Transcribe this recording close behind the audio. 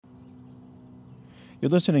You're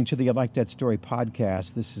listening to the I Like That Story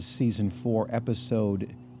podcast. This is season 4,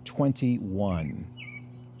 episode 21.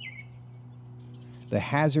 The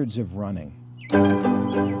Hazards of Running.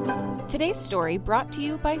 Today's story brought to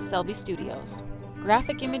you by Selby Studios.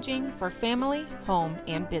 Graphic imaging for family, home,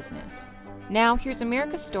 and business. Now here's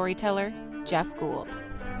America's storyteller, Jeff Gould.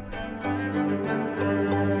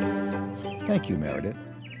 Thank you, Meredith.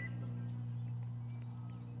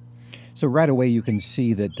 So right away you can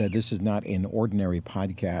see that this is not an ordinary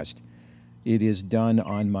podcast. It is done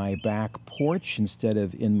on my back porch instead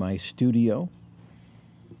of in my studio.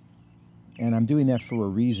 And I'm doing that for a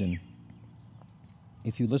reason.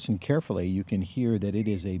 If you listen carefully, you can hear that it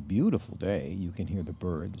is a beautiful day. You can hear the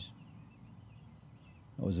birds.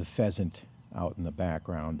 There was a pheasant out in the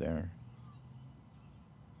background there.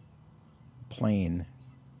 A plane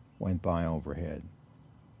went by overhead.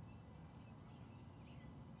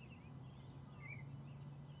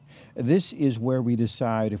 This is where we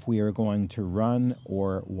decide if we are going to run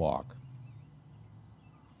or walk.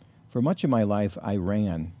 For much of my life, I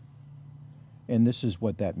ran, and this is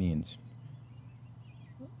what that means.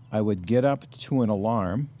 I would get up to an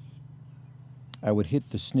alarm, I would hit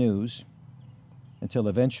the snooze until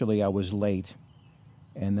eventually I was late,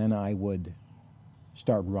 and then I would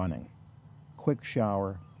start running. Quick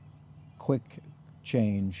shower, quick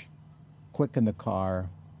change, quick in the car,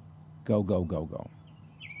 go, go, go, go.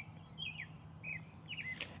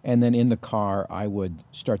 And then in the car, I would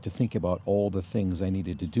start to think about all the things I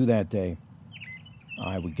needed to do that day.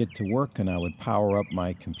 I would get to work and I would power up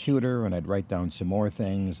my computer and I'd write down some more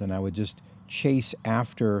things and I would just chase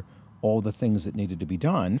after all the things that needed to be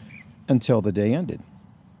done until the day ended.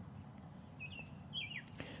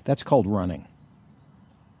 That's called running.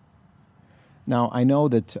 Now, I know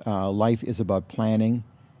that life is about planning,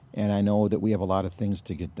 and I know that we have a lot of things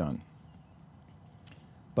to get done.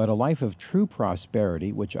 But a life of true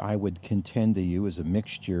prosperity, which I would contend to you is a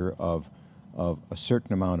mixture of a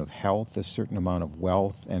certain amount of health, a certain amount of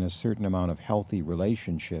wealth, and a certain amount of healthy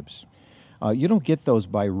relationships, you don't get those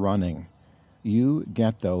by running. You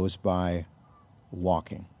get those by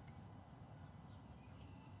walking.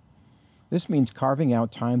 This means carving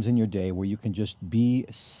out times in your day where you can just be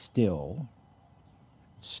still,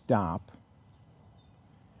 stop,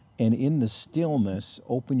 and in the stillness,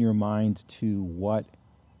 open your mind to what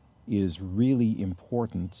is really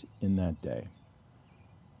important in that day.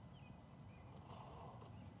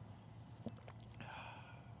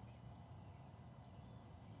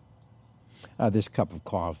 This cup of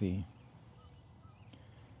coffee,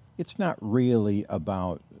 it's not really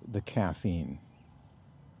about the caffeine.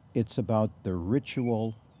 It's about the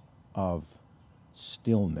ritual of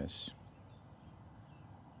stillness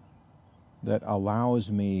that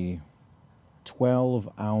allows me 12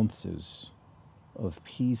 ounces of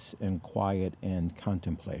peace and quiet and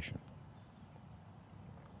contemplation.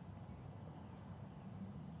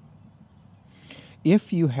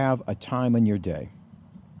 If you have a time in your day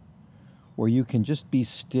where you can just be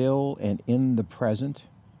still and in the present,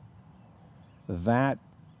 that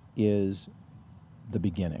is the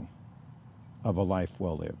beginning of a life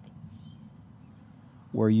well lived,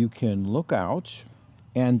 where you can look out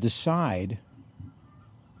and decide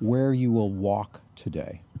where you will walk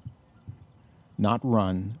today. Not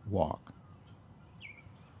run, walk.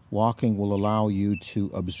 Walking will allow you to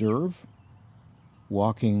observe.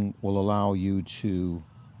 Walking will allow you to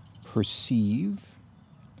perceive.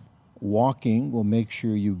 Walking will make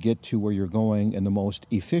sure you get to where you're going in the most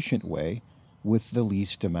efficient way with the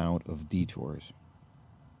least amount of detours.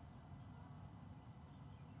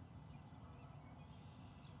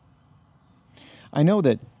 I know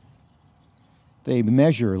that they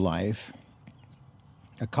measure life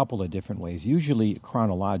a couple of different ways, usually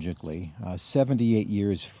chronologically. 78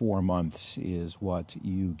 years, 4 months is what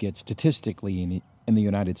you get statistically in the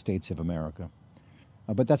United States of America.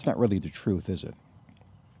 But that's not really the truth, is it?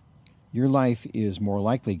 Your life is more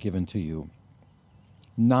likely given to you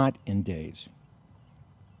not in days,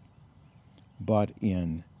 but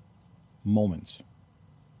in moments.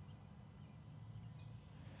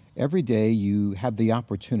 Every day you have the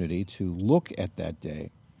opportunity to look at that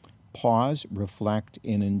day, pause, reflect,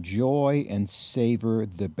 and enjoy and savor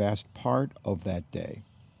the best part of that day.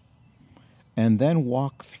 And then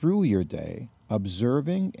walk through your day,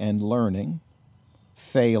 observing and learning,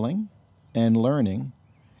 failing and learning,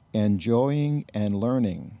 enjoying and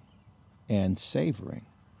learning, and savoring.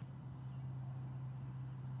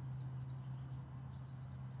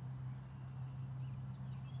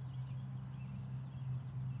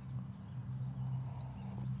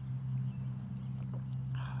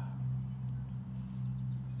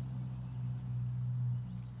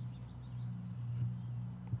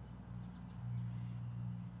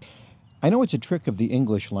 I know it's a trick of the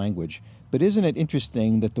English language, but isn't it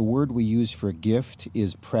interesting that the word we use for gift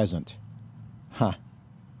is present? Huh.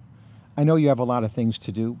 I know you have a lot of things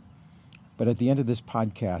to do, but at the end of this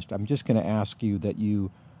podcast, I'm just going to ask you that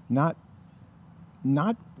you not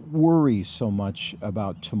worry so much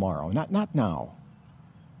about tomorrow, not now,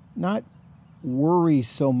 not worry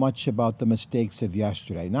so much about the mistakes of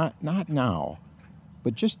yesterday, not now,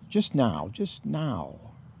 but just now,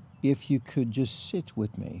 if you could just sit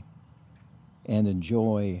with me and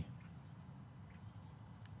enjoy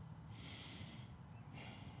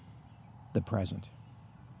the present.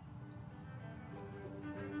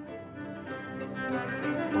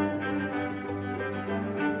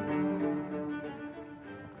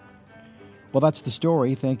 Well, that's the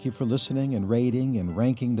story. Thank you for listening and rating and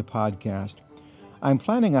ranking the podcast. I'm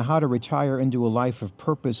planning a How to Retire into a Life of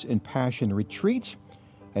Purpose and Passion retreat,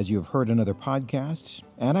 as you have heard in other podcasts.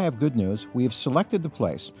 And I have good news. We have selected the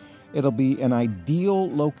place. It'll be an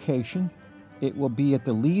ideal location. It will be at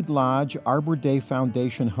the Lead Lodge Arbor Day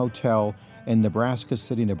Foundation Hotel in Nebraska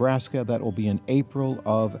City, Nebraska. That will be in April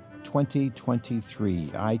of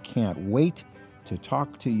 2023. I can't wait to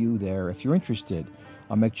talk to you there. If you're interested,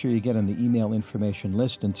 I'll make sure you get on the email information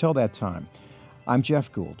list. Until that time, I'm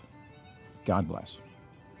Jeff Gould. God bless.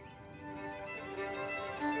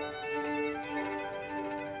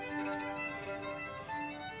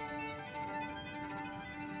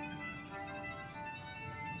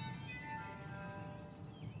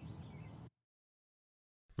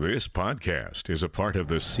 This podcast is a part of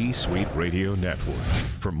the C-Suite Radio Network.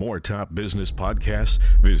 For more top business podcasts,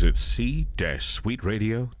 visit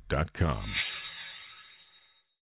c-suiteradio.com.